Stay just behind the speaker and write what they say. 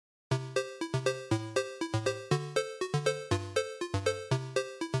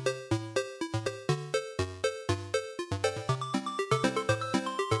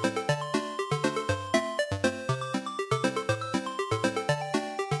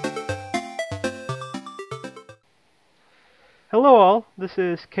Hello all, this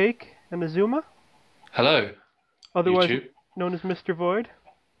is Cake and Xisuma, Hello, otherwise YouTube. known as Mr. Void.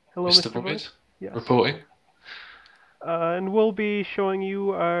 Hello, Mr. Mr. Void. Void Yes. reporting. And we'll be showing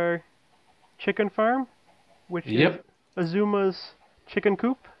you our chicken farm, which is Yep. Azuma's chicken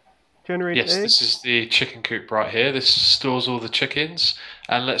coop, generates Yes, this eggs. is the chicken coop right here. This stores all the chickens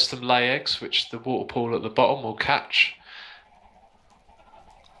and lets them lay eggs, which the water pool at the bottom will catch.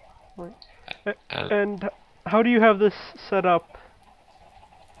 Right. And And how do you have this set up?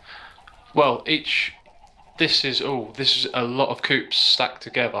 well, each this is a lot of coops stacked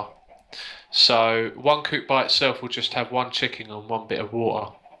together. So one coop by itself will just have one chicken and one bit of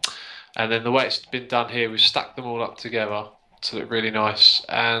water. And then the way it's been done here, we've stacked them all up together to look really nice.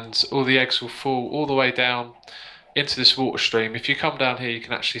 And all the eggs will fall all the way down into this water stream. If you come down here, you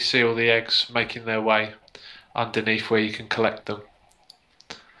can actually see all the eggs making their way underneath where you can collect them.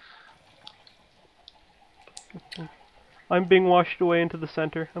 I'm being washed away into the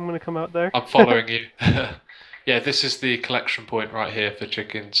center. I'm going to come out there. I'm following you. Yeah, this is the collection point right here for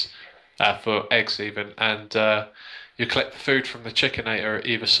chickens, for eggs even, and you collect the food from the chickenator at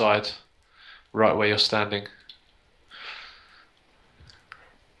either side, right where you're standing.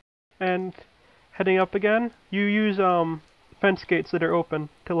 And heading up again, you use fence gates that are open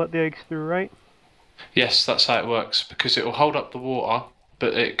to let the eggs through, right? Yes, that's how it works, because it will hold up the water,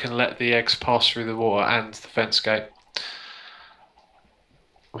 but it can let the eggs pass through the water and the fence gate,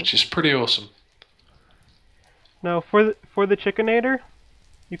 which is pretty awesome. Now for the chickenator,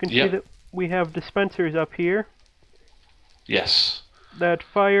 you can see Yep, that we have dispensers up here yes, that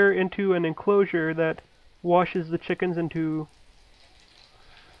fire into an enclosure that washes the chickens into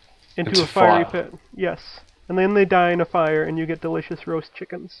into a fiery fire. pit. Yes. And then they die in a fire and you get delicious roast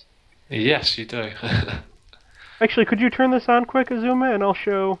chickens. Yes, you do. Actually, could you turn this on quick, Azuma, and I'll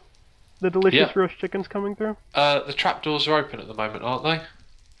show the delicious Yep. roast chickens coming through? The trapdoors are open at the moment, aren't they?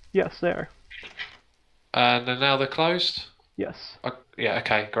 Yes, there. And then now they're closed? Yes. Yeah,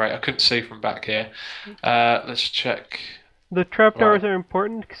 okay, great. I couldn't see from back here. Let's check. The Right, trapdoors are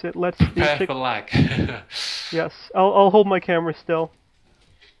important because it lets the prepare chick. for lag. Yes, I'll hold my camera still.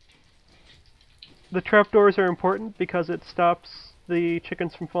 The trapdoors are important because it stops the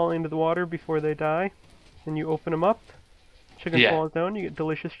chickens from falling into the water before they die. And you open them up, chicken Yeah. falls down, you get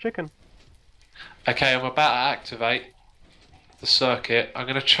delicious chicken. Okay, I'm about to activate the circuit. I'm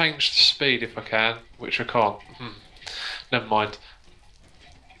going to change the speed if I can, which I can't. Never mind.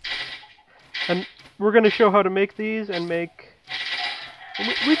 And we're going to show how to make these and make.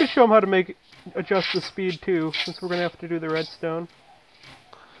 We could show them how to make adjust the speed too, since we're going to have to do the redstone.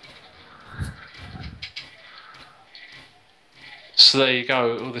 So there you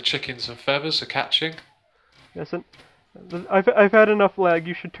go. All the chickens and feathers are catching. Yes, and I've had enough lag.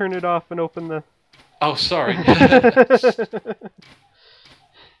 You should turn it off and open the. Oh, sorry.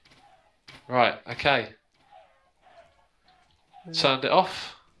 Right, okay. Turned it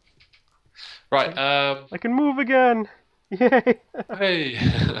off. Right, I can move again. Yay! hey.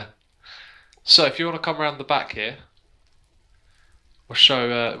 So if you want to come around the back here, we'll show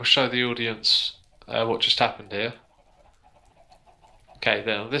the audience what just happened here. Okay,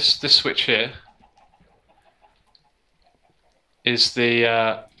 now this switch here is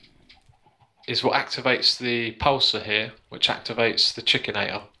the is what activates the pulsar here, which activates the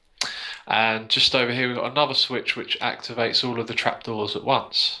chickinator. And just over here we've got another switch which activates all of the trapdoors at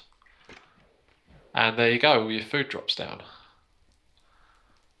once. And there you go, all your food drops down.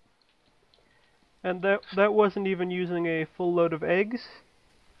 And that wasn't even using a full load of eggs.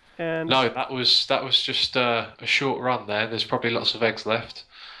 And No, that was just a short run there. There's probably lots of eggs left.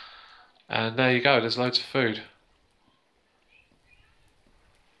 And there you go, there's loads of food.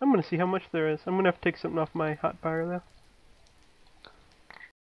 I'm gonna see how much there is. I'm gonna have to take something off my hot bar though.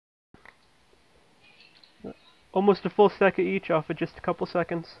 Almost a full stack of each off of just a couple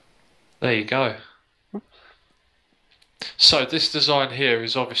seconds. There you go. So this design here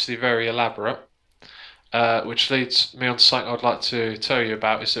is obviously very elaborate, which leads me on to something I'd like to tell you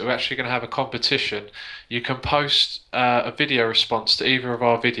about, is that we're actually going to have a competition. You can post a video response to either of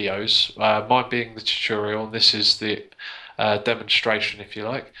our videos, mine being the tutorial and this is the demonstration if you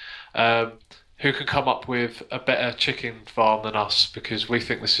like, who can come up with a better chicken farm than us, because we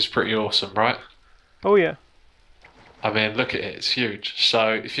think this is pretty awesome, right? Oh yeah. I mean, look at it, it's huge.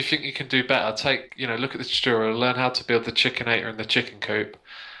 So if you think you can do better, look at the tutorial, learn how to build the chickinator and the chicken coop,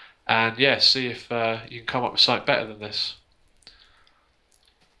 and yeah, see if you can come up with something better than this.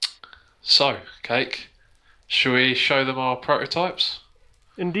 So, Cake, shall we show them our prototypes?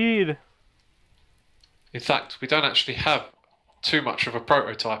 Indeed. In fact, we don't actually have too much of a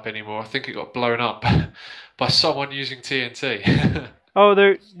prototype anymore. I think it got blown up by someone using TNT. Oh,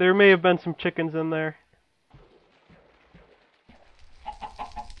 there may have been some chickens in there.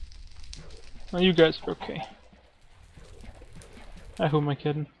 Oh, you guys are okay. Who am I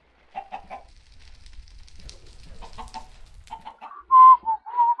kidding?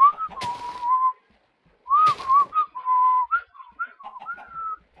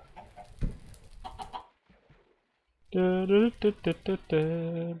 Da, da, da, da, da,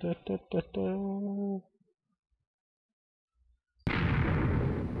 da, da, da, da.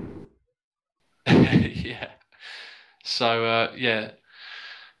 Yeah. So yeah,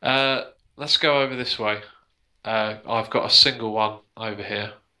 let's go over this way. I've got a single one over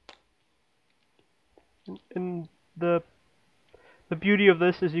here. And the beauty of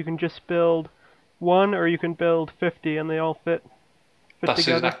this is you can just build one, or you can build 50, and they all fit That's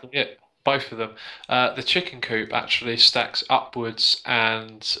together. exactly it. Both of them. The chicken coop actually stacks upwards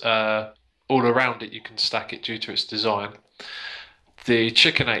and all around it you can stack it due to its design. The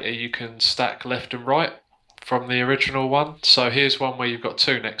chickinator you can stack left and right from the original one. So here's one where you've got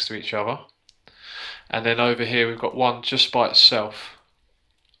two next to each other. And then over here we've got one just by itself.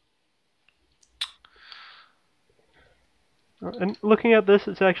 And looking at this,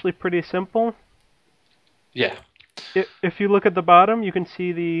 it's actually pretty simple. Yeah. If you look at the bottom, you can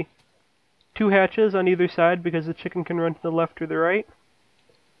see the two hatches on either side because the chicken can run to the left or the right.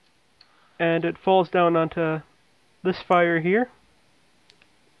 And it falls down onto this fire here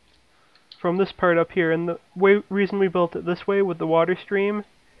from this part up here. And the reason we built it this way with the water stream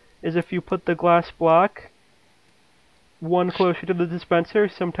is if you put the glass block one closer to the dispenser,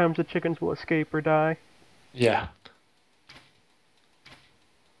 sometimes the chickens will escape or die. Yeah.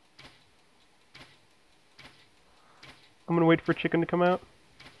 I'm gonna wait for chicken to come out.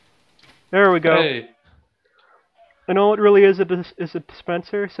 There we go. Hey. And all it really is a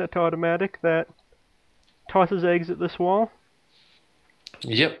dispenser set to automatic that tosses eggs at this wall.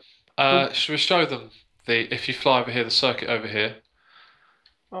 Yep. Should we show them if you fly over here, the circuit over here?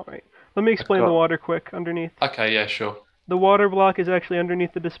 Alright. Let me explain the water quick underneath. Okay, yeah, sure. The water block is actually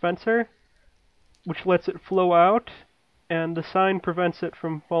underneath the dispenser, which lets it flow out, and the sign prevents it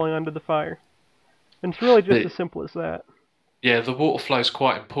from falling under the fire. And it's really just as simple as that. Yeah, the water flow is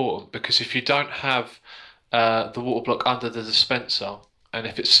quite important because if you don't have the water block under the dispenser, and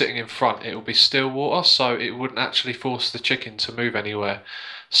if it's sitting in front, it will be still water, so it wouldn't actually force the chicken to move anywhere.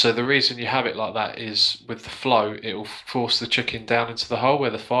 So the reason you have it like that is with the flow, it will force the chicken down into the hole where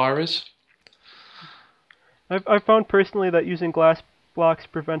the fire is. I've found personally that using glass blocks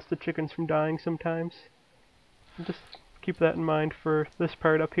prevents the chickens from dying sometimes. Just keep that in mind for this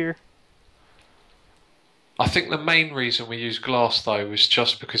part up here. I think the main reason we use glass though is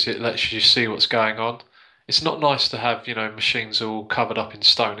just because it lets you see what's going on. It's not nice to have, machines all covered up in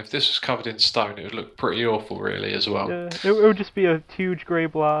stone. If this was covered in stone, it would look pretty awful really as well. Yeah, it would just be a huge grey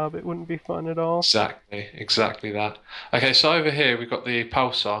blob. It wouldn't be fun at all. Exactly that. Okay, so over here we've got the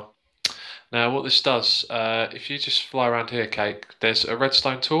pulsar. Now what this does, if you just fly around here, Cake, there's a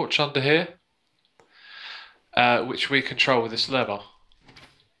redstone torch under here, which we control with this lever.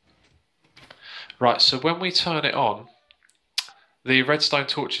 Right, so when we turn it on, the redstone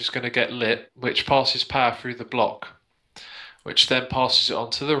torch is going to get lit, which passes power through the block, which then passes it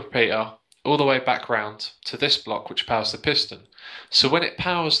on to the repeater, all the way back round to this block, which powers the piston. So when it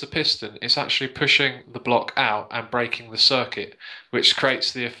powers the piston, it's actually pushing the block out and breaking the circuit, which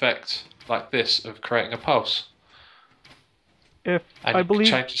creates the effect like this of creating a pulse. And you can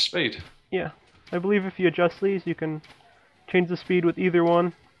change the speed. Yeah, I believe if you adjust these, you can change the speed with either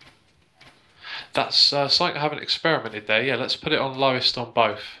one. That's something I haven't experimented there. Yeah, let's put it on lowest on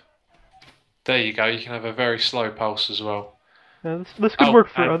both. There you go. You can have a very slow pulse as well. Yeah, this could work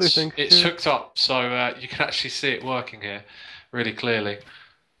for other things it's too. hooked up, so you can actually see it working here really clearly.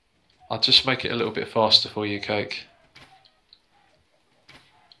 I'll just make it a little bit faster for you, Cake.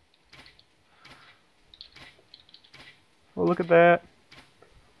 Well, look at that.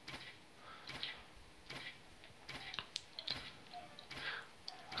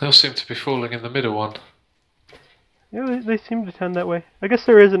 They all seem to be falling in the middle one. Yeah, they seem to tend that way. I guess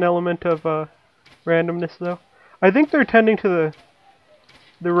there is an element of randomness, though. I think they're tending to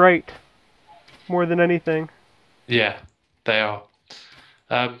the right more than anything. Yeah, they are.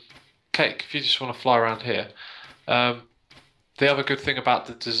 Cake, if you just want to fly around here. The other good thing about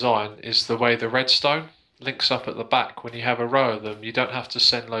the design is the way the redstone links up at the back. When you have a row of them, you don't have to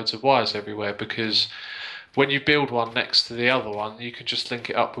send loads of wires everywhere, because when you build one next to the other one, you can just link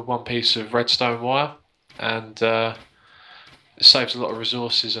it up with one piece of redstone wire, and it saves a lot of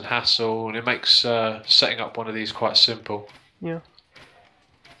resources and hassle, and it makes setting up one of these quite simple. Yeah.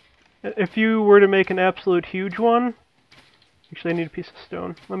 If you were to make an absolute huge one, actually I need a piece of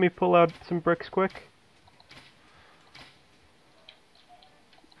stone. Let me pull out some bricks quick.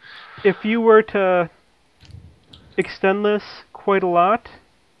 If you were to extend this quite a lot,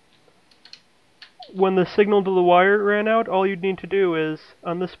 when the signal to the wire ran out, all you'd need to do is,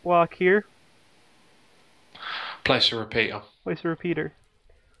 on this block here, Place a repeater. place a repeater.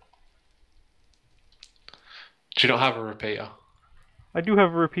 Do you not have a repeater? I do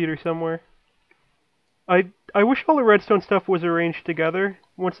have a repeater somewhere. I wish all the redstone stuff was arranged together.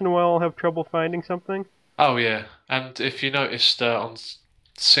 Once in a while I'll have trouble finding something. Oh yeah, and if you noticed on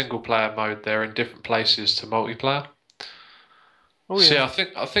single player mode, they're in different places to multiplayer. Oh See, yeah.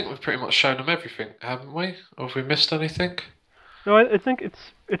 I think we've pretty much shown them everything, haven't we? Or have we missed anything? No, I think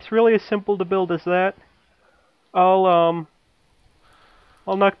it's really as simple to build as that. I'll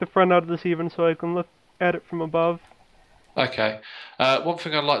knock the front out of this even so I can look at it from above. Okay. One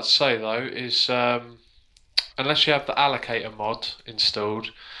thing I'd like to say though is, unless you have the allocator mod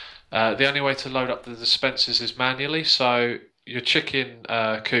installed, the only way to load up the dispensers is manually. So your chicken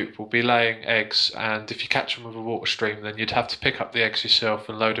coop will be laying eggs, and if you catch them with a water stream, then you'd have to pick up the eggs yourself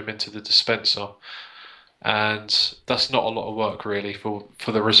and load them into the dispenser. And that's not a lot of work really for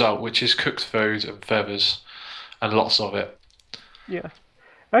the result, which is cooked food and feathers, and lots of it. Yeah.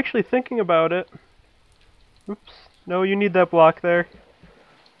 Actually, thinking about it... Oops. No, you need that block there.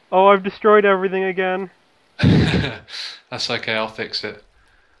 Oh, I've destroyed everything again. That's okay, I'll fix it.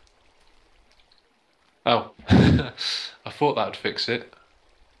 Oh, I thought that would fix it.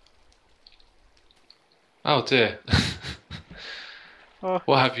 Oh dear. Oh.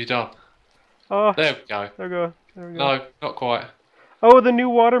 What have you done? Oh, There we go. there we go. There we go. No, not quite. Oh, the new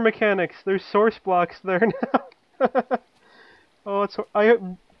water mechanics. There's source blocks there now. Oh,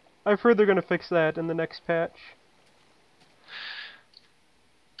 I've heard they're gonna fix that in the next patch.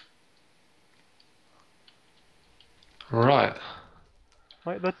 Right.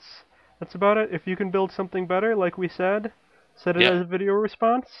 Right, that's about it. If you can build something better, like we said, set it Yep. as a video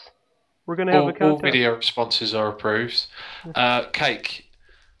response. We're gonna have a All contest. video responses are approved. Cake,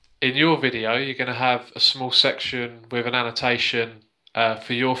 in your video, you're going to have a small section with an annotation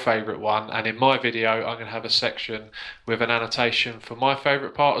for your favourite one, and in my video, I'm going to have a section with an annotation for my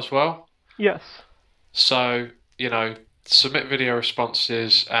favourite part as well. Yes. So, submit video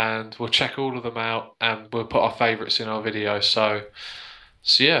responses, and we'll check all of them out, and we'll put our favourites in our video. So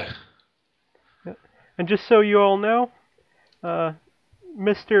yeah. And just so you all know,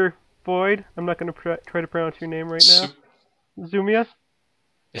 Mr. Boyd, I'm not going to try to pronounce your name right now. Zumia?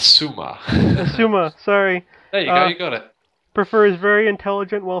 Xisuma. Xisuma, sorry. There you go, you got it. Prefers very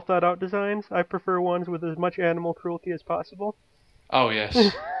intelligent, well thought out designs. I prefer ones with as much animal cruelty as possible. Oh,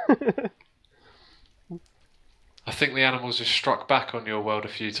 yes. I think the animals have struck back on your world a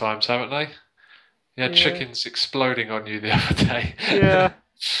few times, haven't they? You had chickens exploding on you the other day. Yeah.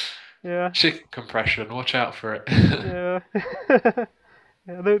 Yeah. Chicken compression, watch out for it. Yeah.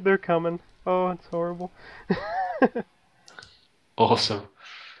 Yeah, they're coming. Oh, it's horrible. Awesome.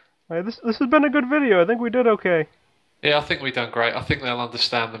 Alright, this has been a good video. I think we did okay. Yeah, I think we've done great. I think they'll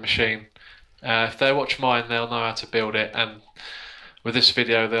understand the machine. If they watch mine, they'll know how to build it, and with this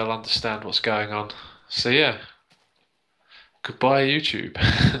video, they'll understand what's going on. So yeah. Goodbye, YouTube.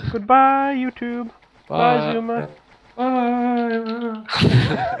 Goodbye, YouTube. Bye, Zuma. Bye.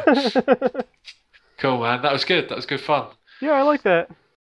 Cool, man. That was good. That was good fun. Yeah, I like that.